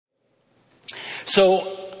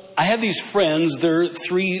So I have these friends, they're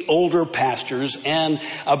 3 older pastors, and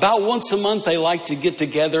about once a month they like to get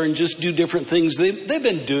together and just do different things. They've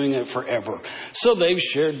been doing it forever. So they've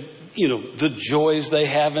shared, the joys they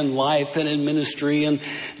have in life and in ministry, and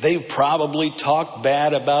they've probably talked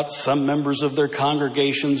bad about some members of their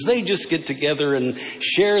congregations. They just get together and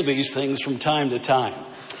share these things from time to time.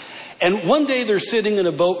 And one day they're sitting in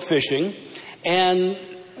a boat fishing, and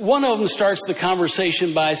one of them starts the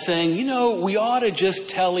conversation by saying, we ought to just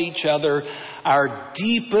tell each other our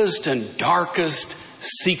deepest and darkest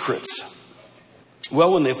secrets.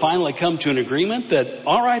 Well, when they finally come to an agreement that,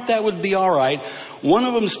 all right, that would be all right, one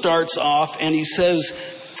of them starts off and he says,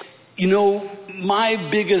 my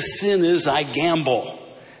biggest sin is I gamble.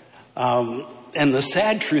 And the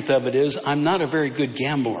sad truth of it is I'm not a very good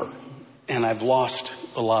gambler, and I've lost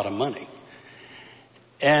a lot of money.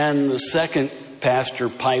 And the second pastor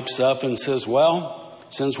pipes up and says, well,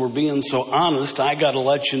 since we're being so honest, I got to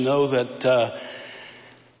let you know that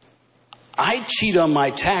I cheat on my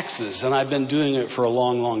taxes, and I've been doing it for a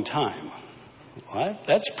long, long time. What?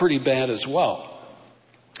 That's pretty bad as well.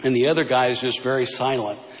 And the other guy is just very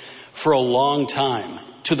silent for a long time,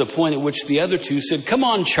 to the point at which the other two said, come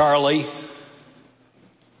on, Charlie,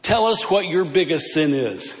 tell us what your biggest sin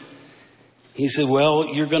is. He said, well,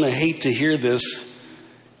 you're going to hate to hear this.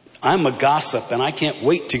 I'm a gossip, and I can't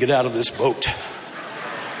wait to get out of this boat.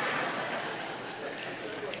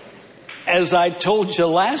 As I told you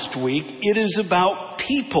last week, it is about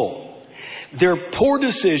people, their poor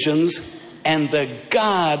decisions, and the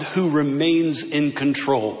God who remains in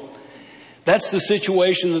control. That's the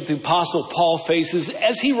situation that the Apostle Paul faces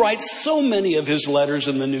as he writes so many of his letters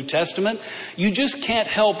in the New Testament. You just can't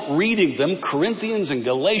help reading them. Corinthians and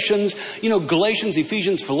Galatians, Galatians,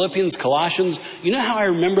 Ephesians, Philippians, Colossians. You know how I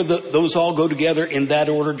remember those all go together in that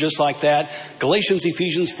order, just like that? Galatians,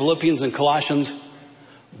 Ephesians, Philippians, and Colossians.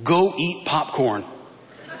 Go eat popcorn.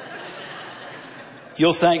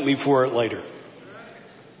 You'll thank me for it later.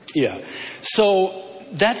 Yeah. So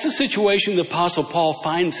that's the situation the Apostle Paul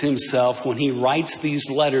finds himself when he writes these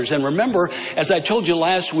letters. And remember, as I told you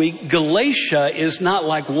last week, Galatia is not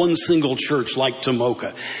like one single church like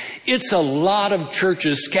Tomoka. It's a lot of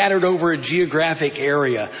churches scattered over a geographic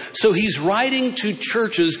area. So he's writing to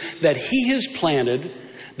churches that he has planted,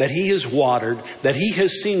 that he has watered, that he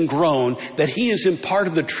has seen grown, that he has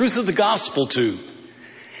imparted the truth of the gospel to.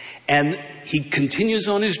 And he continues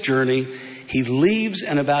on his journey. He leaves,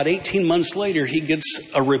 and about 18 months later, he gets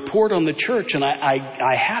a report on the church. And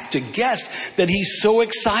I have to guess that he's so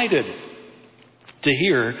excited to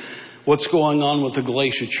hear what's going on with the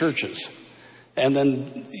Galatia churches. And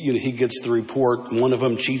then he gets the report. One of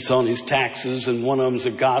them cheats on his taxes, and one of them's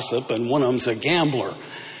a gossip, and one of them's a gambler.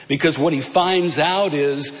 Because what he finds out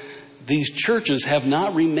is these churches have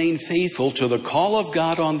not remained faithful to the call of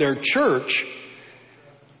God on their church,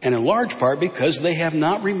 and in large part because they have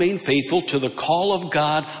not remained faithful to the call of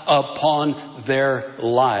God upon their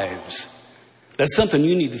lives. That's something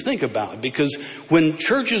you need to think about, because when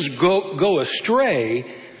churches go astray,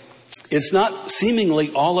 it's not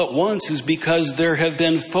seemingly all at once, is because there have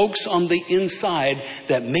been folks on the inside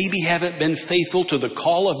that maybe haven't been faithful to the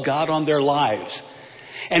call of God on their lives.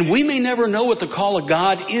 And we may never know what the call of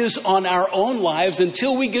God is on our own lives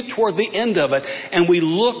until we get toward the end of it and we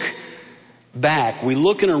look back. We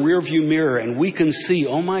look in a rearview mirror and we can see,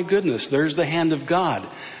 oh my goodness, there's the hand of God.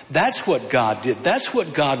 That's what God did. That's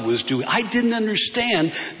what God was doing. I didn't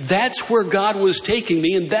understand. That's where God was taking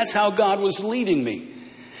me, and that's how God was leading me.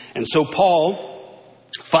 And so Paul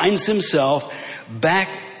finds himself back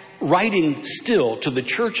writing still to the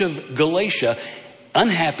church of Galatia,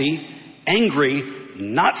 unhappy, angry,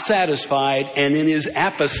 not satisfied, and in his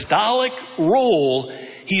apostolic role,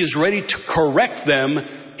 he is ready to correct them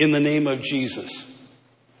in the name of Jesus.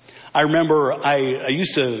 I remember I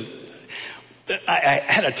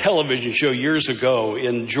had a television show years ago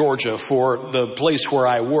in Georgia for the place where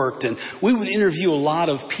I worked, and we would interview a lot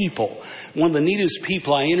of people. One of the neatest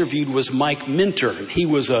people I interviewed was Mike Minter. He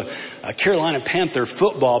was a Carolina Panther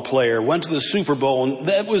football player, went to the Super Bowl, and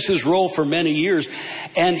that was his role for many years.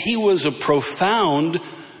 And he was a profound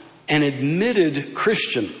and admitted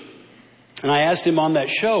Christian. And I asked him on that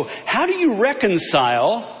show, how do you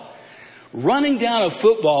reconcile running down a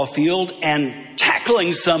football field and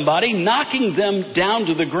tackling somebody, knocking them down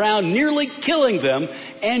to the ground, nearly killing them,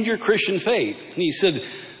 and your Christian faith? And he said,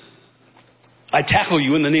 I tackle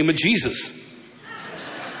you in the name of Jesus.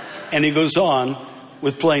 And he goes on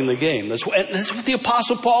with playing the game. That's what the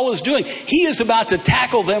Apostle Paul is doing. He is about to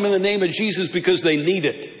tackle them in the name of Jesus because they need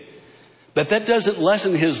it. But that doesn't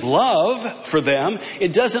lessen his love for them.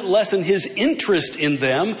 It doesn't lessen his interest in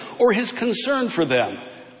them or his concern for them.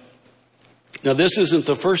 Now, this isn't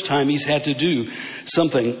the first time he's had to do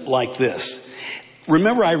something like this.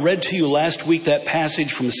 Remember, I read to you last week that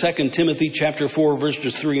passage from 2 Timothy chapter 4,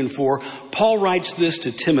 verses 3 and 4. Paul writes this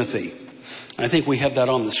to Timothy. I think we have that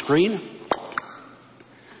on the screen.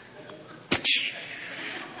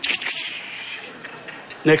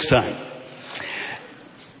 Next time.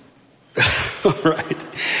 All right.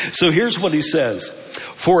 So here's what he says.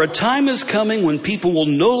 For a time is coming when people will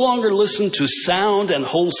no longer listen to sound and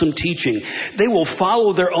wholesome teaching. They will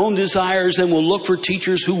follow their own desires and will look for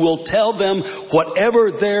teachers who will tell them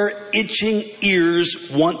whatever their itching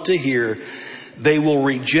ears want to hear. They will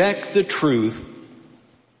reject the truth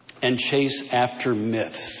and chase after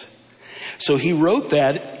myths. So he wrote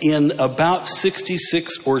that in about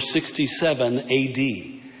 66 or 67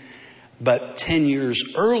 AD. But 10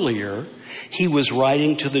 years earlier, he was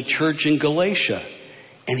writing to the church in Galatia.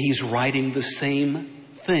 And he's writing the same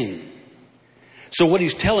thing. So what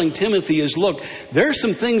he's telling Timothy is, look, there are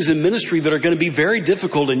some things in ministry that are going to be very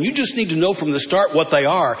difficult, and you just need to know from the start what they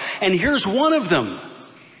are. And here's one of them.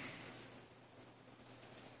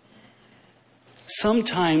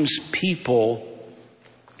 Sometimes people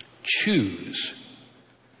choose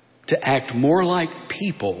to act more like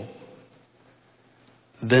people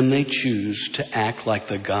than they choose to act like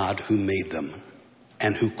the God who made them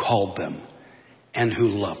and who called them and who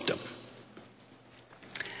loved them.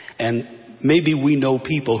 And maybe we know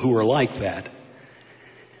people who are like that.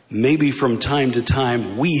 Maybe from time to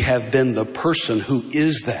time we have been the person who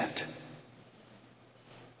is that.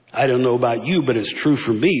 I don't know about you, but it's true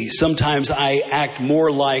for me. Sometimes I act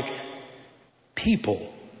more like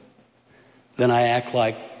people than I act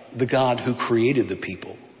like the God who created the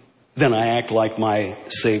people. Than I act like my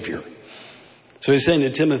Savior. So he's saying to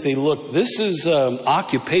Timothy, look, this is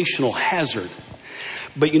occupational hazard.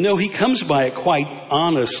 But you know, he comes by it quite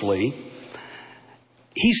honestly.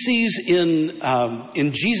 He sees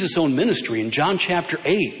in Jesus' own ministry, in John chapter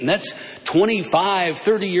 8, and that's 25,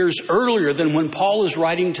 30 years earlier than when Paul is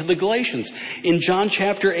writing to the Galatians. In John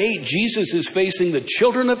chapter 8, Jesus is facing the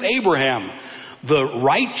children of Abraham, the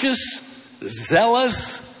righteous,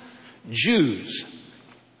 zealous Jews.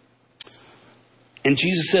 And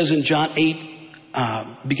Jesus says in John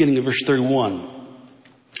 8, beginning of verse 31,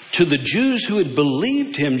 to the Jews who had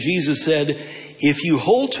believed him, Jesus said, if you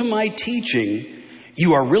hold to my teaching,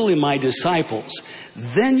 you are really my disciples.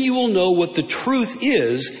 Then you will know what the truth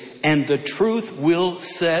is, and the truth will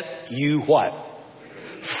set you what?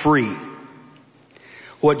 Free.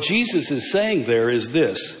 What Jesus is saying there is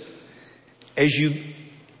this. As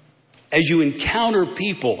you encounter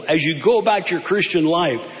people, as you go about your Christian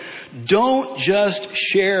life, don't just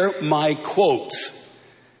share my quotes.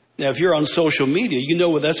 Now, if you're on social media, you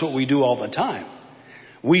know that's what we do all the time.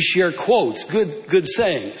 We share quotes, good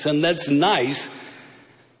sayings, and that's nice.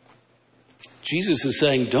 Jesus is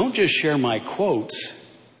saying, don't just share my quotes,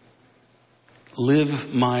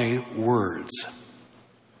 live my words.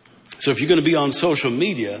 So if you're going to be on social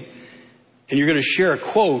media and you're going to share a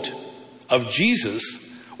quote of Jesus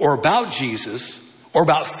or about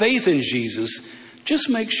faith in Jesus, just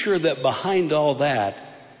make sure that behind all that,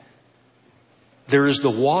 there is the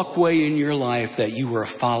walkway in your life that you are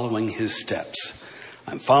following his steps.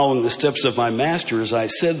 I'm following the steps of my master as I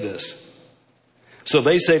said this. So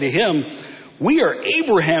they say to him, we are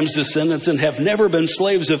Abraham's descendants and have never been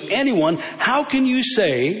slaves of anyone. How can you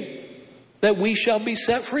say that we shall be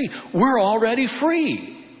set free? We're already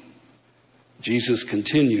free. Jesus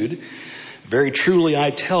continued, very truly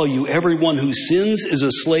I tell you, everyone who sins is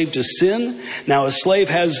a slave to sin. Now a slave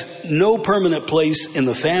has no permanent place in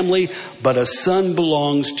the family, but a son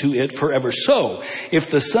belongs to it forever. So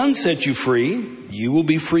if the Son set you free, you will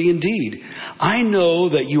be free indeed. I know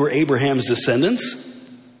that you are Abraham's descendants,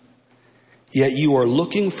 yet you are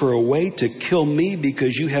looking for a way to kill me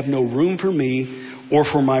because you have no room for me or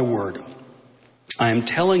for my word. I am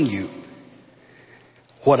telling you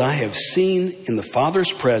what I have seen in the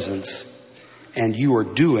Father's presence, and you are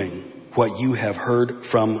doing what you have heard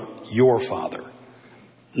from your father,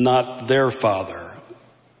 not their father,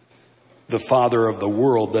 the father of the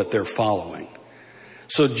world that they're following.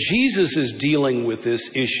 So Jesus is dealing with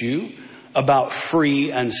this issue about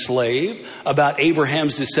free and slave, about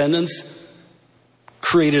Abraham's descendants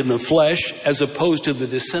created in the flesh as opposed to the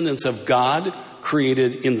descendants of God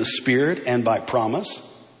created in the spirit and by promise.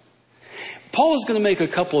 Paul is going to make a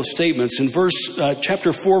couple of statements in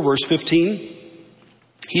chapter 4, verse 15.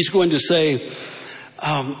 He's going to say,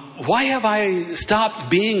 why have I stopped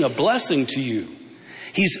being a blessing to you?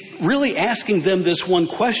 He's really asking them this one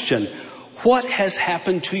question. What has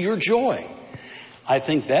happened to your joy? I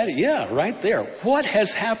think that, yeah, right there. What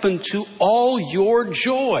has happened to all your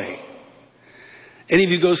joy? Any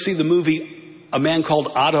of you go see the movie A Man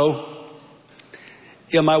Called Otto?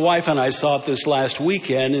 Yeah, my wife and I saw it this last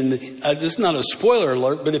weekend, and this is not a spoiler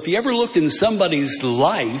alert, but if you ever looked in somebody's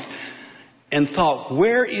life and thought,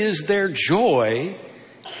 where is their joy?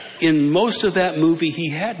 In most of that movie, he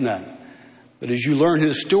had none. But as you learn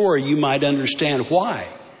his story, you might understand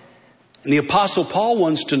why. And the Apostle Paul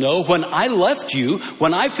wants to know, when I left you,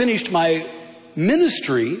 when I finished my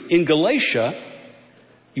ministry in Galatia,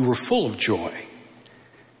 you were full of joy.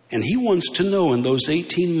 And he wants to know in those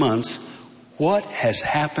 18 months, what has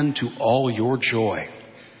happened to all your joy?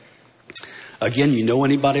 Again, you know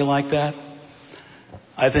anybody like that?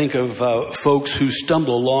 I think of folks who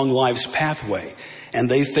stumble along life's pathway, and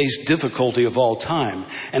they face difficulty of all time,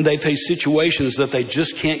 and they face situations that they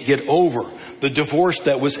just can't get over. The divorce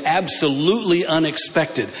that was absolutely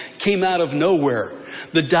unexpected, came out of nowhere.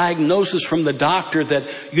 The diagnosis from the doctor that,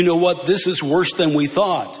 you know what, this is worse than we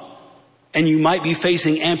thought, and you might be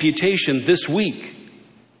facing amputation this week.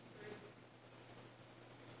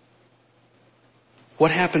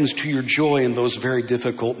 What happens to your joy in those very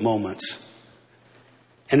difficult moments?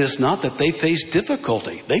 And it's not that they faced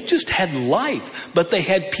difficulty. They just had life. But they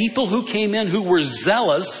had people who came in who were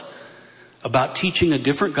zealous about teaching a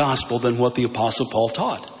different gospel than what the Apostle Paul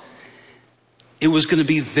taught. It was going to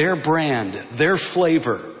be their brand, their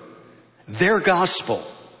flavor, their gospel.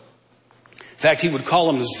 In fact, he would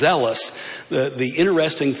call them zealous. The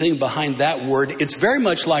interesting thing behind that word, it's very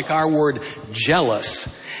much like our word jealous.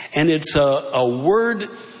 And it's a word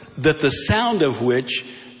that the sound of which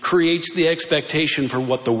creates the expectation for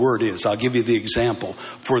what the word is. I'll give you the example.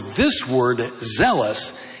 For this word,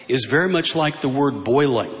 zealous, is very much like the word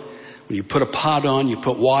boiling. When you put a pot on, you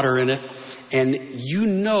put water in it, and you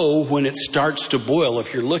know when it starts to boil.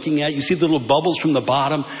 If you're looking at it, you see the little bubbles from the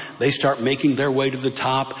bottom, they start making their way to the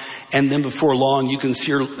top, and then before long you can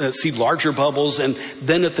see larger bubbles, and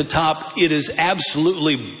then at the top it is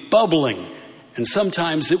absolutely bubbling. And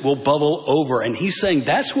sometimes it will bubble over. And he's saying,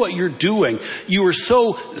 that's what you're doing. You are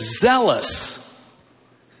so zealous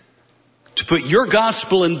to put your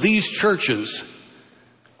gospel in these churches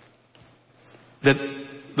that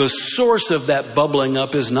the source of that bubbling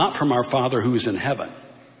up is not from our Father who is in heaven.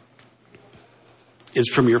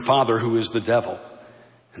 It's from your father who is the devil.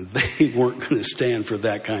 And they weren't going to stand for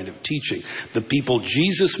that kind of teaching. The people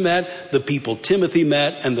Jesus met, the people Timothy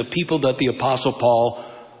met, and the people that the Apostle Paul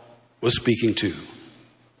was speaking to.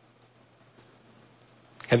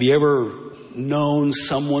 Have you ever known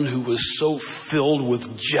someone who was so filled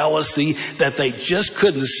with jealousy that they just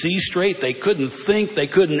couldn't see straight, they couldn't think, they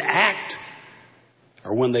couldn't act?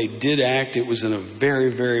 Or when they did act, it was in a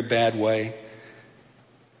very, very bad way.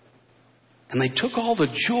 And they took all the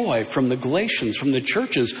joy from the Galatians, from the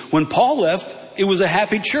churches. When Paul left, it was a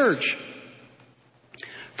happy church.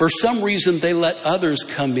 For some reason, they let others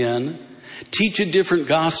come in, teach a different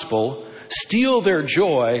gospel, steal their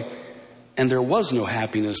joy, and there was no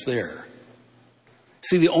happiness there.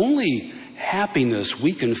 See, the only happiness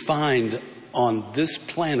we can find on this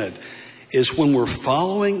planet is when we're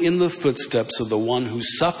following in the footsteps of the one who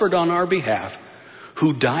suffered on our behalf,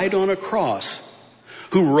 who died on a cross,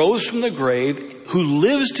 who rose from the grave, who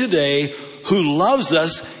lives today, who loves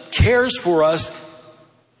us, cares for us,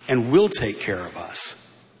 and will take care of us.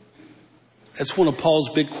 That's one of Paul's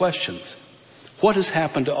big questions. What has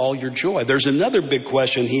happened to all your joy? There's another big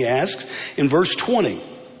question he asks in verse 20.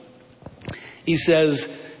 He says,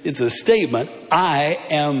 it's a statement, I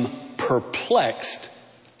am perplexed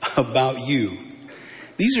about you.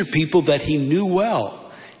 These are people that he knew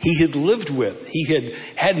well. He had lived with. He had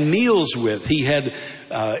had meals with. He had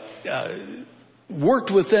worked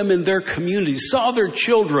with them in their community, saw their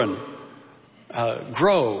children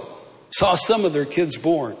grow, saw some of their kids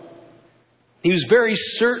born. He was very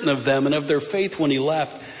certain of them and of their faith when he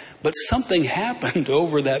left. But something happened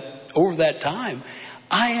over that time.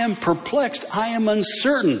 I am perplexed. I am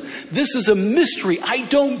uncertain. This is a mystery. I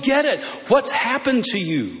don't get it. What's happened to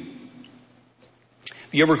you?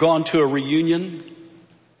 Have you ever gone to a reunion?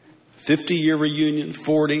 50-year reunion,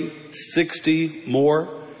 40, 60,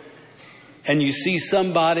 more? And you see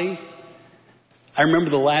somebody. I remember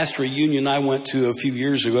the last reunion I went to a few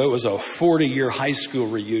years ago. It was a 40-year high school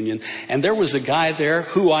reunion. And there was a guy there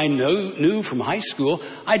who I knew from high school.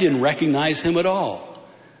 I didn't recognize him at all.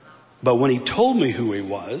 But when he told me who he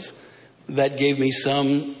was, that gave me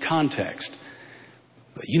some context.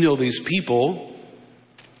 But you know these people.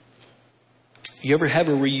 You ever have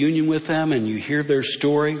a reunion with them and you hear their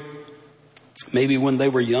story? Maybe when they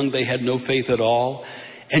were young, they had no faith at all.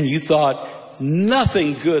 and you thought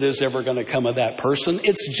nothing good is ever going to come of that person.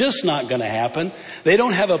 It's just not going to happen. They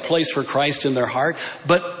don't have a place for Christ in their heart,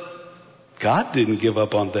 but God didn't give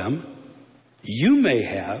up on them. You may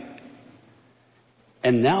have.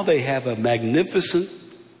 And now they have a magnificent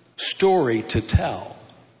story to tell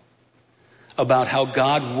about how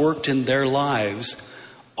God worked in their lives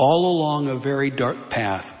all along a very dark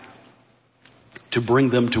path to bring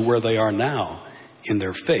them to where they are now in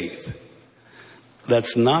their faith.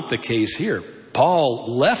 That's not the case here.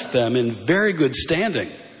 Paul left them in very good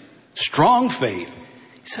standing, strong faith.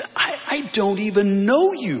 He said, I don't even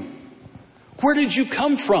know you. Where did you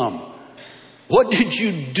come from? What did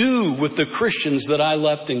you do with the Christians that I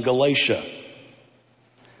left in Galatia?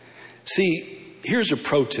 See, here's a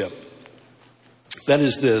pro tip. That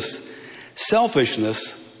is this: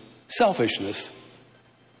 selfishness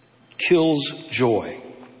kills joy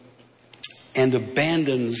and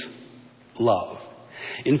abandons love.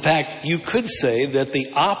 In fact, you could say that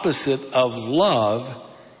the opposite of love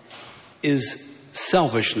is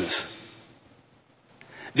selfishness.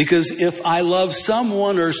 Because if I love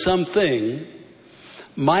someone or something,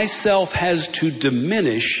 myself has to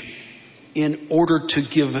diminish in order to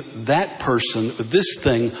give that person, this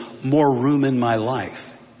thing, more room in my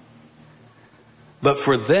life. But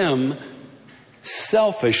for them,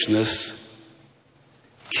 selfishness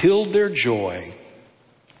killed their joy,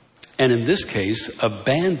 and in this case,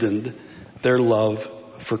 abandoned their love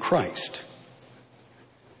for Christ.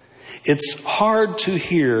 It's hard to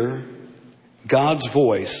hear God's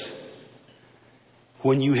voice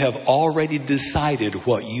when you have already decided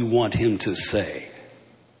what you want Him to say.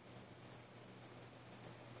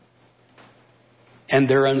 And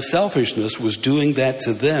their unselfishness was doing that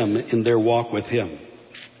to them in their walk with Him.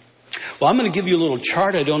 Well, I'm going to give you a little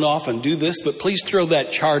chart. I don't often do this, but please throw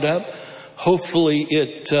that chart up. Hopefully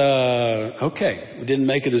okay, we didn't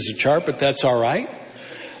make it as a chart, but that's all right.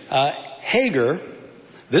 Hagar,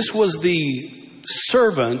 this was the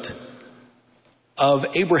servant of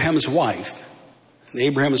Abraham's wife. And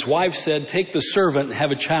Abraham's wife said, take the servant and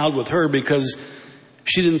have a child with her, because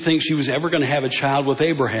she didn't think she was ever going to have a child with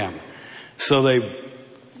Abraham. So they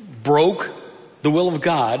broke the will of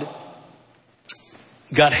God,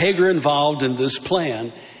 got Hagar involved in this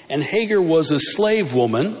plan, and Hagar was a slave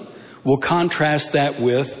woman. We'll contrast that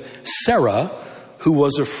with Sarah, who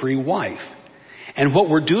was a free wife. And what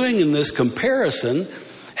we're doing in this comparison,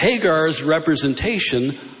 Hagar's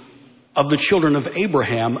representation of the children of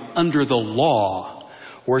Abraham under the law,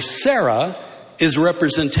 where Sarah is a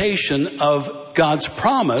representation of God's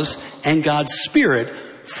promise and God's Spirit,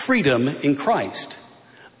 freedom in Christ.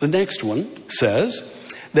 The next one says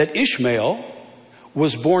that Ishmael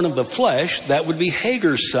was born of the flesh, that would be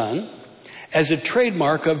Hagar's son, as a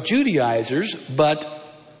trademark of Judaizers, but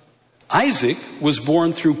Isaac was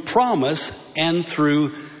born through promise and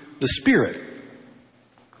through the Spirit.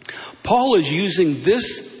 Paul is using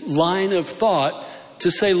this line of thought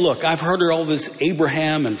to say, look, I've heard all this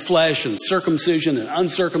Abraham and flesh and circumcision and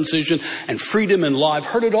uncircumcision and freedom and law. I've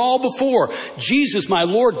heard it all before. Jesus, my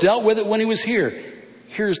Lord, dealt with it when He was here.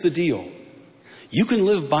 Here's the deal. You can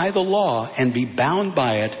live by the law and be bound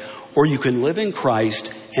by it, or you can live in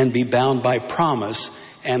Christ and be bound by promise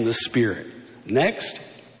and the Spirit. Next,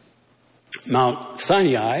 Mount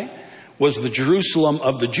Sinai was the Jerusalem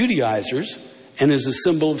of the Judaizers and is a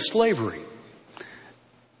symbol of slavery.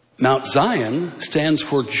 Mount Zion stands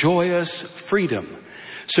for joyous freedom.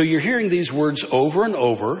 So you're hearing these words over and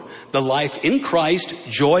over. The life in Christ,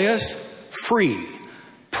 joyous, free,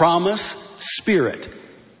 promise, Spirit.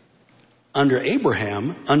 Under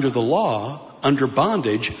Abraham, under the law, under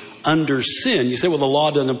bondage, under sin. You say, well, the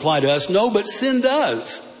law doesn't apply to us. No, but sin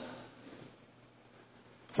does.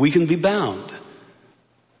 We can be bound.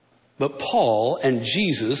 But Paul and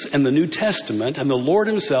Jesus and the New Testament and the Lord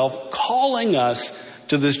Himself calling us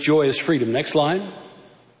to this joyous freedom. Next line.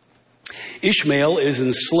 Ishmael is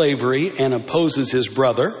in slavery and opposes his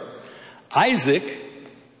brother. Isaac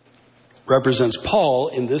represents Paul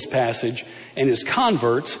in this passage, and his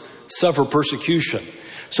converts suffer persecution.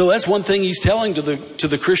 So that's one thing he's telling to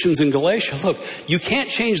the Christians in Galatia. Look, you can't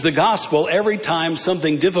change the gospel every time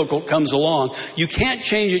something difficult comes along. You can't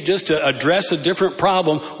change it just to address a different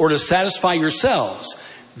problem or to satisfy yourselves.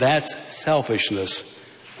 That's selfishness,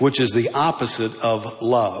 which is the opposite of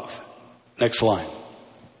love. Next line.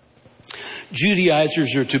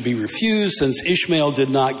 Judaizers are to be refused since Ishmael did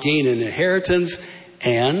not gain an inheritance,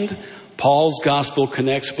 and Paul's gospel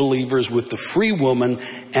connects believers with the free woman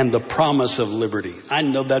and the promise of liberty. I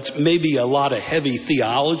know that's maybe a lot of heavy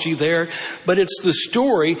theology there, but it's the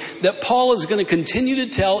story that Paul is going to continue to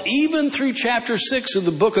tell even through chapter 6 of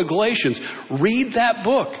the book of Galatians. Read that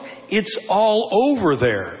book. It's all over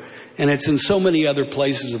there. And it's in so many other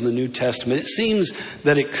places in the New Testament. It seems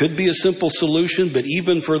that it could be a simple solution, but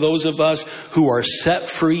even for those of us who are set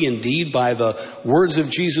free indeed by the words of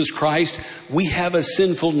Jesus Christ, we have a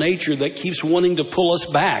sinful nature that keeps wanting to pull us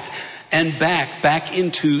back and back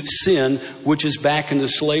into sin, which is back into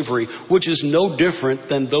slavery, which is no different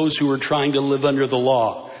than those who are trying to live under the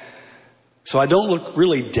law. So I don't look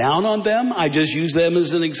really down on them. I just use them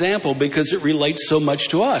as an example because it relates so much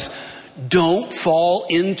to us. Don't fall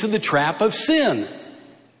into the trap of sin.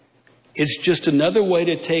 It's just another way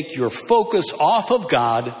to take your focus off of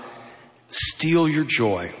God, steal your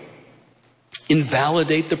joy,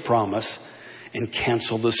 invalidate the promise, and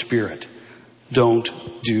cancel the Spirit. Don't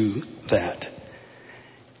do that.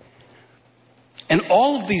 And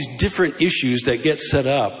all of these different issues that get set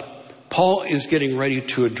up, Paul is getting ready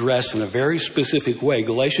to address in a very specific way.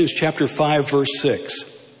 Galatians chapter 5, verse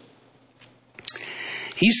 6.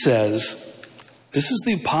 He says, this is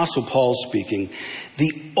the Apostle Paul speaking,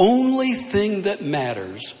 the only thing that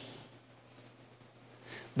matters.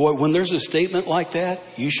 Boy, when there's a statement like that,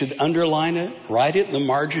 you should underline it, write it in the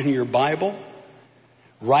margin of your Bible,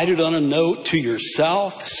 write it on a note to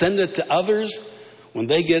yourself, send it to others. When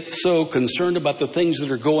they get so concerned about the things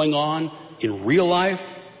that are going on in real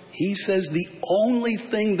life, he says the only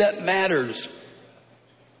thing that matters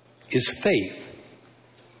is faith.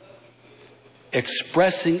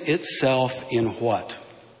 Expressing itself in what?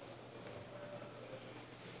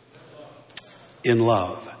 In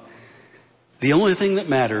love. The only thing that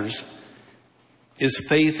matters is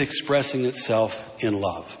faith expressing itself in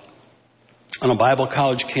love. On a Bible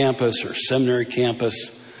college campus or seminary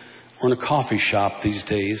campus or in a coffee shop these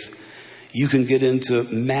days, you can get into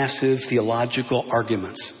massive theological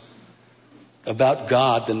arguments about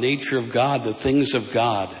God, the nature of God, the things of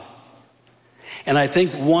God. And I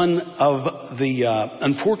think one of the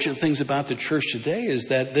unfortunate things about the church today is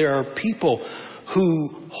that there are people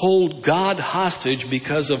who hold God hostage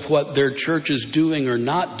because of what their church is doing or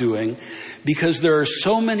not doing, because there are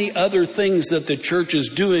so many other things that the church is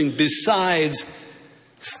doing besides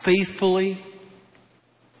faithfully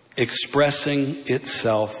expressing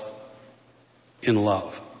itself in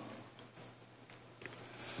love.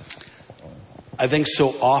 I think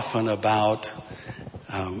so often about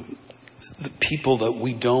the people that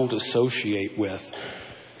we don't associate with,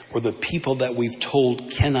 or the people that we've told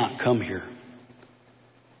cannot come here.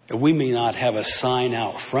 And we may not have a sign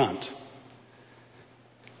out front.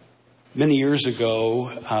 Many years ago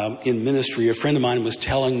in ministry, a friend of mine was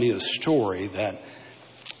telling me a story that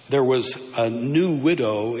there was a new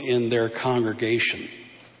widow in their congregation.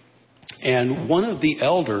 And one of the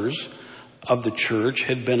elders of the church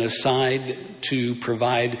had been assigned to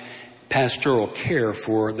provide pastoral care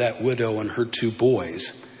for that widow and her two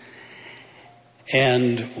boys.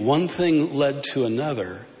 And one thing led to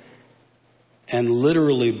another. And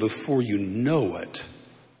literally before you know it,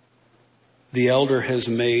 the elder has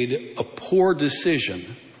made a poor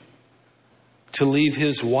decision to leave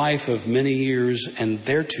his wife of many years and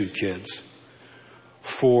their two kids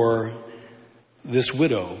for this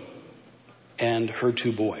widow and her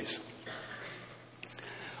two boys.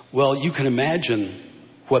 Well, you can imagine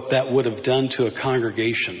what that would have done to a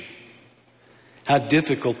congregation, how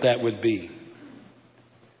difficult that would be,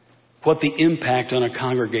 what the impact on a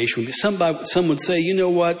congregation would be. Some would say, you know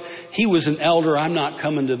what, he was an elder, I'm not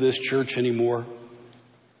coming to this church anymore,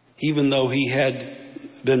 even though he had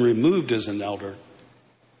been removed as an elder.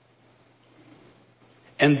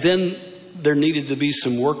 And then there needed to be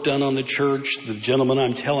some work done on the church. The gentleman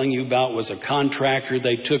I'm telling you about was a contractor.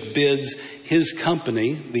 They took bids. His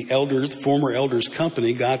company, the former elder's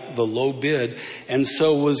company, got the low bid and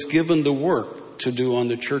so was given the work to do on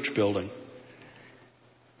the church building.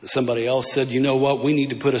 Somebody else said, you know what, we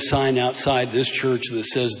need to put a sign outside this church that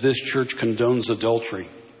says this church condones adultery.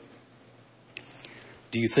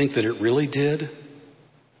 Do you think that it really did?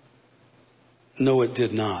 No, it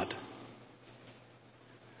did not.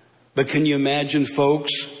 But can you imagine,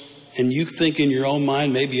 folks, and you think in your own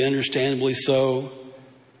mind, maybe understandably so,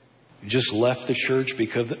 just left the church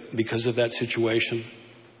because of that situation?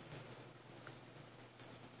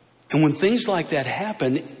 And when things like that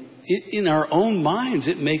happen, in our own minds,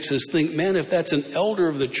 it makes us think, man, if that's an elder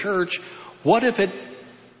of the church,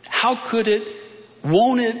 how could it,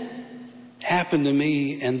 won't it happen to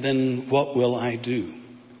me? And then what will I do?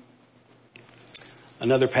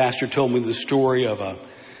 Another pastor told me the story of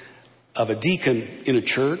of a deacon in a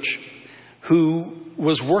church who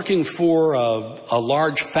was working for a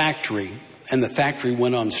large factory, and the factory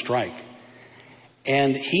went on strike.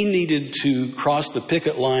 And he needed to cross the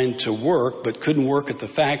picket line to work, but couldn't work at the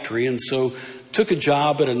factory, and so took a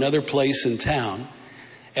job at another place in town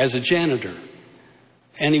as a janitor.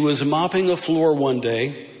 And he was mopping a floor one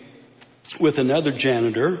day with another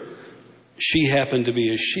janitor. She happened to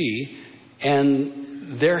be a she,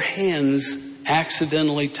 and their hands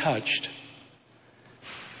accidentally touched.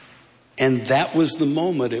 And that was the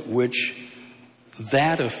moment at which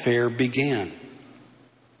that affair began.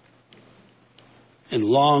 And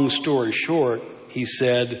long story short, he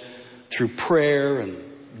said, through prayer and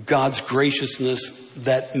God's graciousness,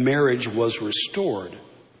 that marriage was restored.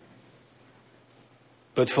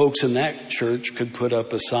 But folks in that church could put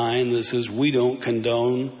up a sign that says, "We don't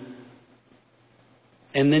condone."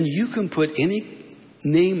 And then you can put any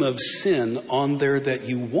name of sin on there that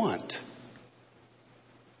you want.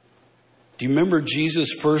 Do you remember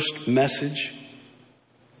Jesus' first message?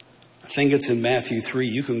 I think it's in Matthew 3.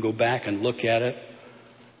 You can go back and look at it.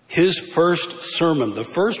 His first sermon, the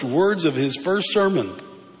first words of his first sermon,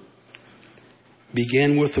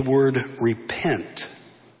 began with the word repent,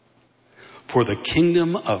 for the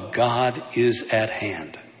kingdom of God is at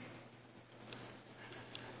hand.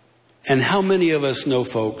 And how many of us know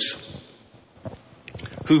folks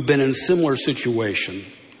who've been in similar situations,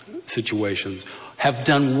 have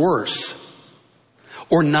done worse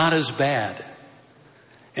or not as bad,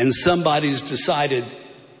 and somebody's decided,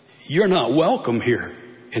 you're not welcome here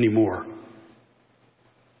anymore?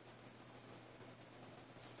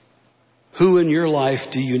 Who in your life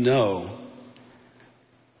do you know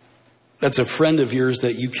that's a friend of yours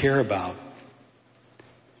that you care about,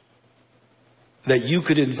 that you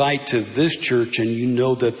could invite to this church and you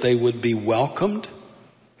know that they would be welcomed,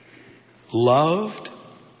 loved,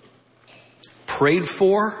 prayed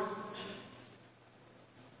for,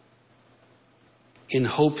 in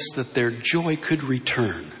hopes that their joy could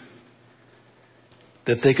return,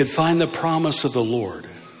 that they could find the promise of the Lord,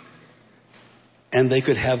 and they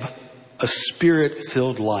could have a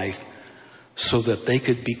Spirit-filled life so that they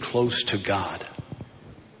could be close to God?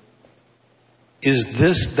 Is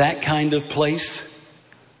this that kind of place?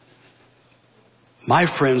 My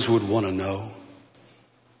friends would want to know.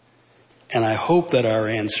 And I hope that our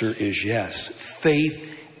answer is yes.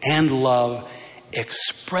 Faith and love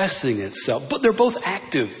expressing itself. But they're both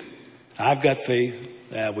active. I've got faith.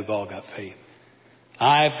 We've all got faith.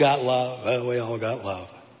 I've got love. We all got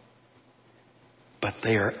love. But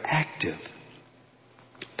they are active.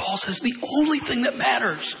 Paul says the only thing that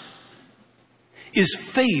matters is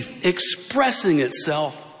faith expressing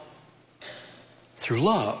itself through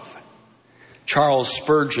love. Charles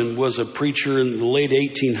Spurgeon was a preacher in the late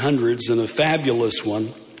 1800s and a fabulous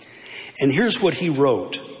one. And here's what he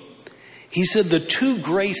wrote. He said, the two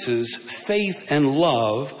graces, faith and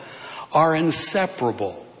love, are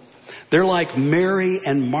inseparable. They're like Mary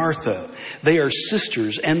and Martha. They are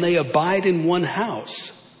sisters and they abide in one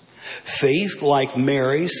house. Faith, like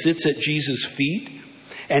Mary, sits at Jesus' feet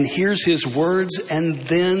and hears his words, and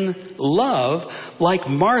then love, like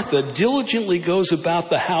Martha, diligently goes about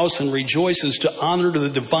the house and rejoices to honor to the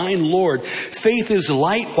divine Lord. Faith is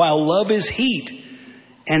light while love is heat.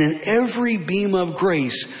 And in every beam of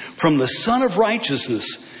grace from the Son of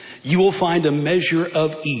Righteousness, you will find a measure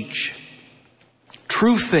of each.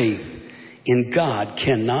 True faith in God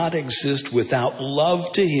cannot exist without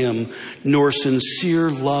love to him, nor sincere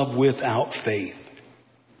love without faith.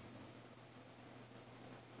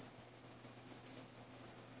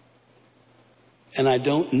 And I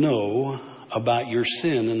don't know about your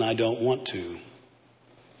sin, and I don't want to.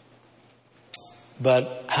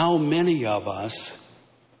 But how many of us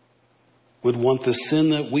would want the sin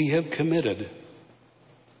that we have committed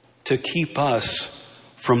to keep us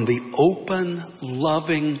from the open,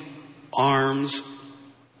 loving arms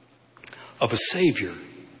of a Savior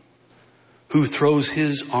who throws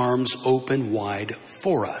his arms open wide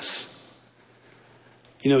for us?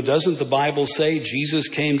 You know, doesn't the Bible say Jesus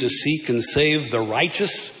came to seek and save the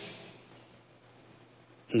righteous?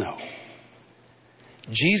 No.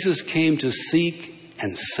 Jesus came to seek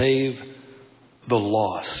and save the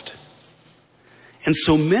lost. And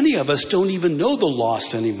so many of us don't even know the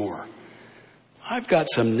lost anymore. I've got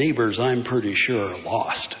some neighbors I'm pretty sure are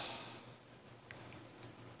lost.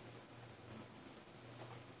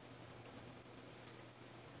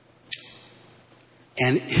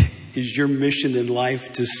 And is your mission in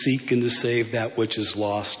life to seek and to save that which is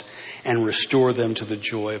lost and restore them to the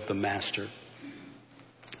joy of the Master?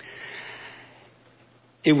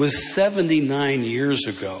 It was 79 years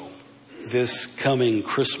ago, this coming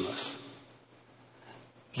Christmas,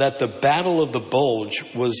 that the Battle of the Bulge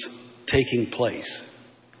was taking place.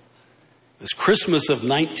 It was Christmas of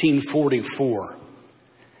 1944.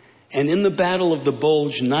 And in the Battle of the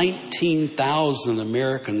Bulge, 19,000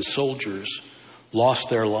 American soldiers lost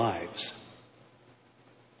their lives.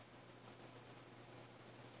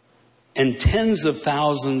 And tens of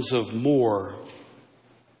thousands of more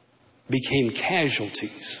became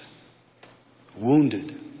casualties,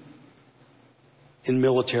 wounded in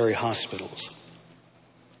military hospitals.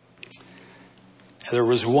 There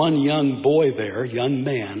was one young boy there, young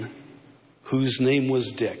man, whose name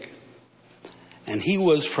was Dick. And he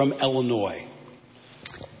was from Illinois.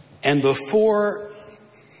 And before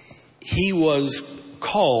he was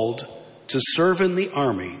called to serve in the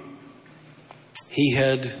army, he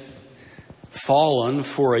had fallen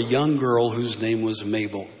for a young girl whose name was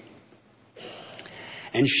Mabel.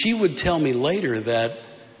 And she would tell me later that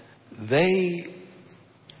they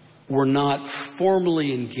were not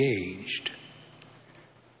formally engaged,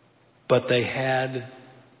 but they had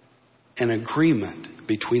an agreement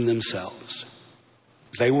between themselves.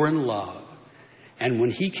 They were in love. And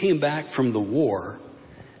when he came back from the war,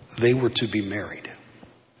 they were to be married.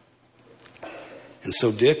 And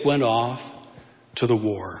so Dick went off to the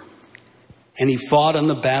war. And he fought in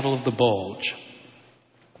the Battle of the Bulge.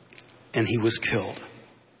 And he was killed.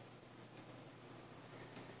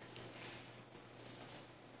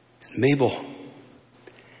 And Mabel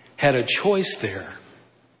had a choice there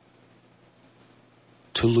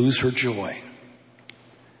to lose her joy.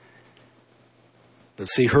 But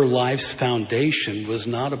see, her life's foundation was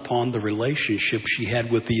not upon the relationship she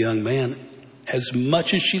had with the young man, as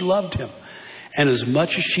much as she loved him, and as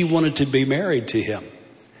much as she wanted to be married to him,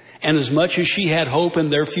 and as much as she had hope in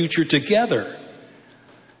their future together.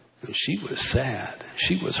 And she was sad.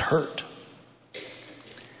 She was hurt.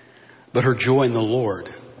 But her joy in the Lord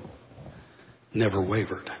never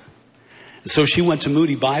wavered. And so she went to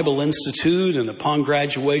Moody Bible Institute, and upon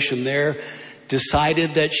graduation there,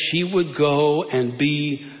 decided that she would go and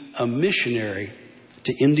be a missionary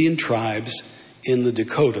to Indian tribes in the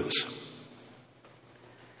Dakotas.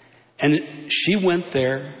 And she went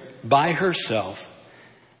there by herself,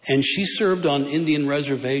 and she served on Indian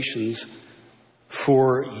reservations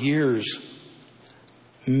for years,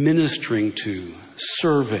 ministering to,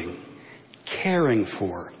 serving, caring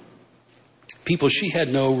for people she had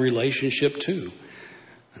no relationship to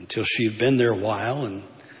until she had been there a while and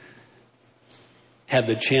had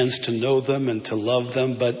the chance to know them and to love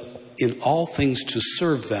them, but in all things to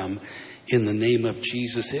serve them in the name of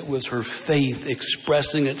Jesus. It was her faith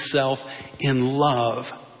expressing itself in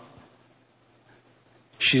love.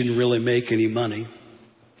 She didn't really make any money.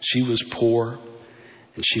 She was poor,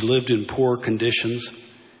 and she lived in poor conditions.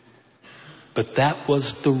 But that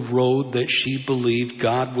was the road that she believed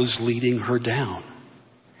God was leading her down.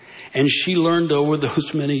 And she learned over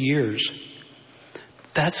those many years,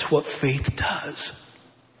 that's what faith does.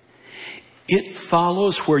 It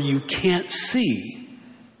follows where you can't see.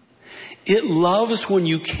 It loves when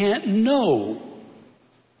you can't know.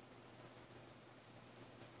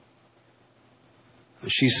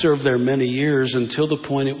 She served there many years until the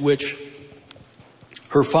point at which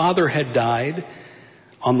her father had died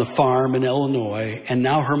on the farm in Illinois, and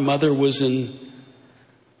now her mother was in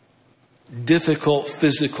difficult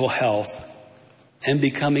physical health and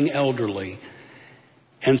becoming elderly.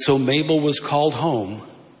 And so Mabel was called home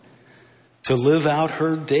to live out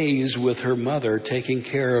her days with her mother, taking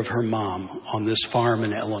care of her mom on this farm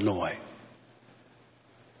in Illinois.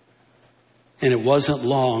 And it wasn't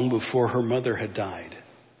long before her mother had died.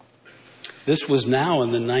 This was now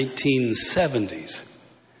in the 1970s.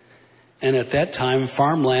 And at that time,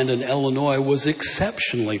 farmland in Illinois was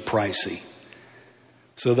exceptionally pricey.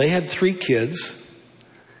 So they had 3 kids,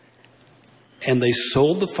 and they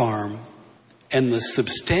sold the farm, and the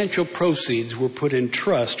substantial proceeds were put in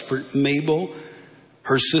trust for Mabel,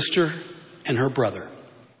 her sister, and her brother.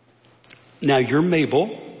 Now, you're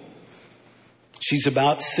Mabel. She's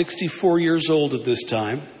about 64 years old at this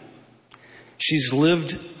time. She's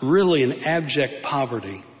lived really in abject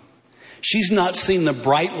poverty. She's not seen the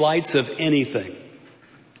bright lights of anything.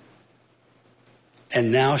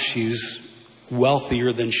 And now she's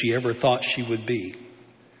wealthier than she ever thought she would be.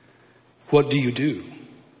 What do?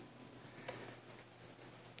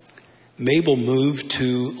 Mabel moved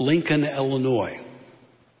to Lincoln, Illinois.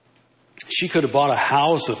 She could have bought a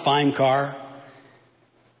house, a fine car.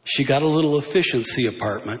 She got a little efficiency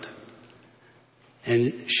apartment,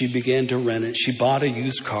 and she began to rent it. She bought a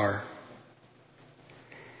used car.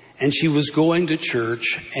 And she was going to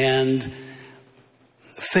church and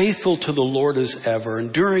faithful to the Lord as ever.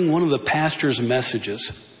 And during one of the pastor's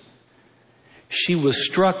messages, she was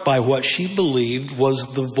struck by what she believed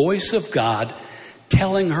was the voice of God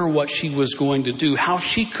telling her what she was going to do, how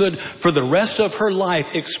she could, for the rest of her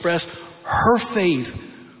life, express her faith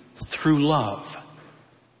through love,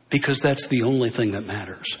 because that's the only thing that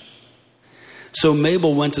matters. So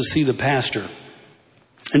Mabel went to see the pastor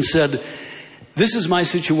and said, this is my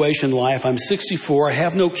situation in life. I'm 64. I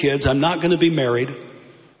have no kids. I'm not going to be married.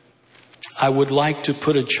 I would like to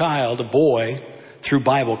put a boy, through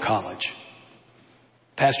Bible college.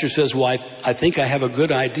 Pastor says, well, I think I have a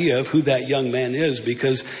good idea of who that young man is,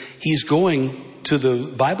 because he's going to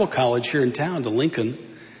the Bible college here in town, to Lincoln,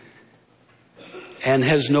 and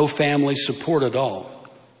has no family support at all.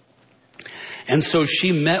 And so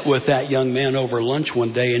she met with that young man over lunch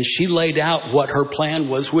one day, and she laid out what her plan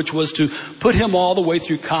was, which was to put him all the way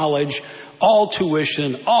through college, all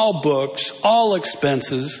tuition, all books, all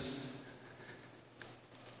expenses.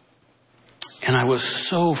 And I was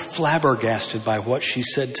so flabbergasted by what she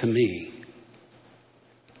said to me.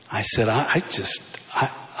 I said, I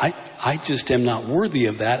just am not worthy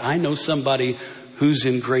of that. I know somebody who's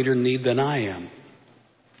in greater need than I am.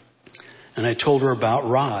 And I told her about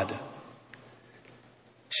Rod.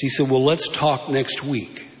 She said, well, let's talk next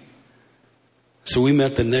week. So we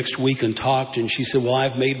met the next week and talked, and she said, well,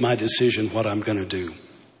 I've made my decision what I'm going to do.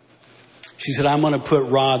 She said, I'm going to put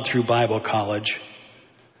Rod through Bible college.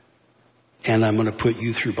 And I'm going to put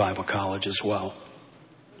you through Bible college as well.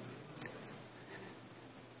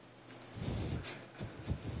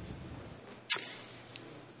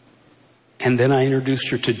 And then I introduced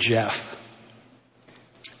her to Jeff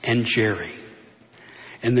and Jerry.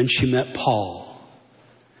 And then she met Paul.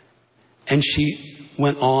 And she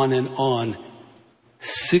went on and on.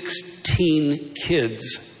 16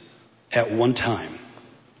 kids at one time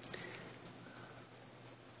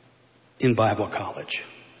in Bible college.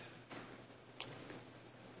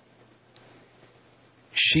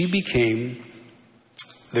 She became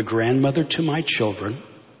the grandmother to my children.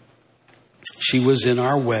 She was in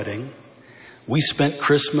our wedding. We spent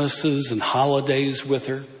Christmases and holidays with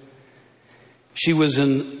her. She was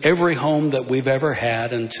in every home that we've ever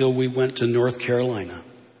had until we went to North Carolina.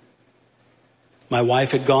 My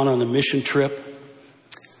wife had gone on a mission trip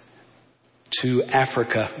to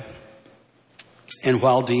Africa. And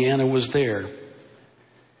while Deanna was there,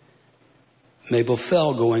 Mabel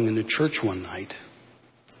fell going into church one night.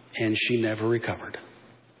 And she never recovered.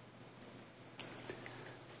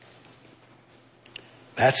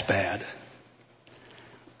 That's bad.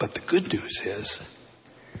 But the good news is,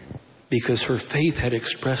 because her faith had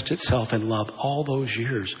expressed itself in love all those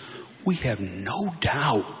years, we have no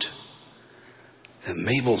doubt that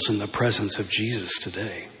Mabel's in the presence of Jesus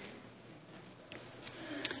today.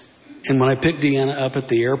 And when I picked Deanna up at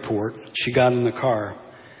the airport, she got in the car.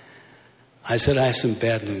 I said, I have some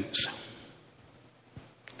bad news.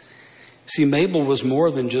 See, Mabel was more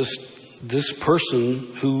than just this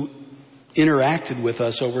person who interacted with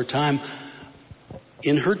us over time.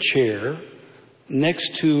 In her chair,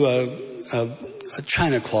 next to a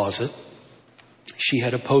china closet, she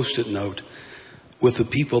had a Post-it note with the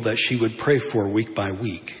people that she would pray for week by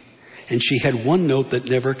week. And she had one note that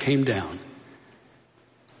never came down.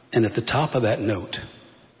 And at the top of that note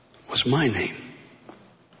was my name.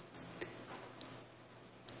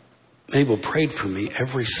 Mabel prayed for me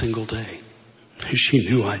every single day. She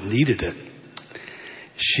knew I needed it.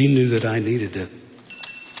 She knew that I needed it.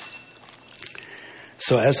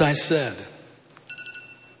 So as I said,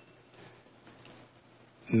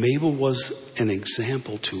 Mabel was an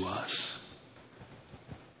example to us.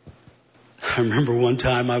 I remember one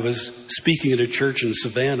time I was speaking at a church in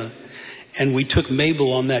Savannah, and we took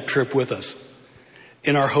Mabel on that trip with us.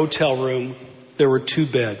 In our hotel room, there were 2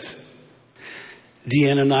 beds.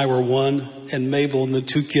 Deanna and I were one, and Mabel and the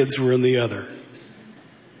 2 kids were in the other.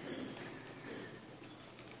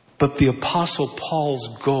 But the Apostle Paul's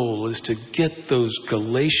goal is to get those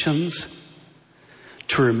Galatians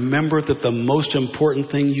to remember that the most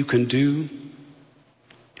important thing you can do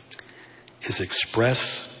is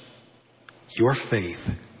express your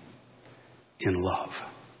faith in love.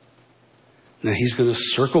 Now he's going to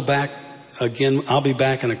circle back again. I'll be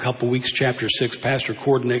back in a couple weeks, chapter 6, Pastor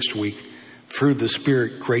Cord next week. Fruit of the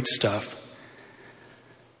Spirit, great stuff.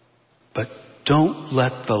 But don't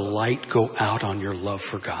let the light go out on your love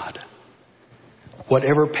for God.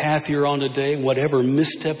 Whatever path you're on today, whatever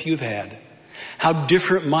misstep you've had, how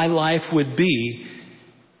different my life would be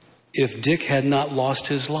if Dick had not lost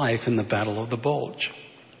his life in the Battle of the Bulge.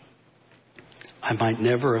 I might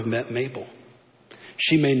never have met Mabel.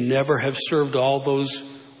 She may never have served all those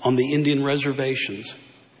on the Indian reservations.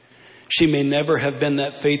 She may never have been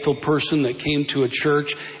that faithful person that came to a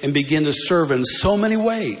church and began to serve in so many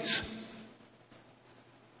ways.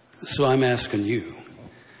 So I'm asking you,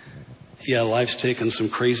 yeah, life's taken some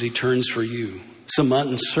crazy turns for you, some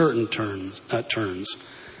uncertain turns,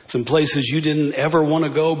 some places you didn't ever want to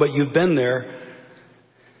go, but you've been there.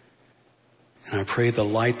 And I pray the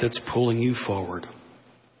light that's pulling you forward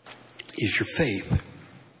is your faith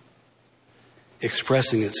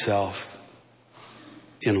expressing itself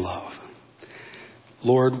in love.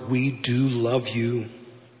 Lord, we do love you.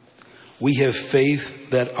 We have faith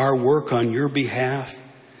that our work on your behalf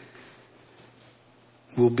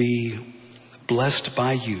will be blessed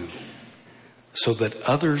by you so that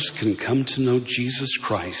others can come to know Jesus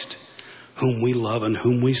Christ, whom we love and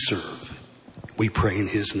whom we serve. We pray in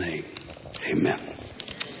his name. Amen.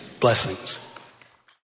 Blessings.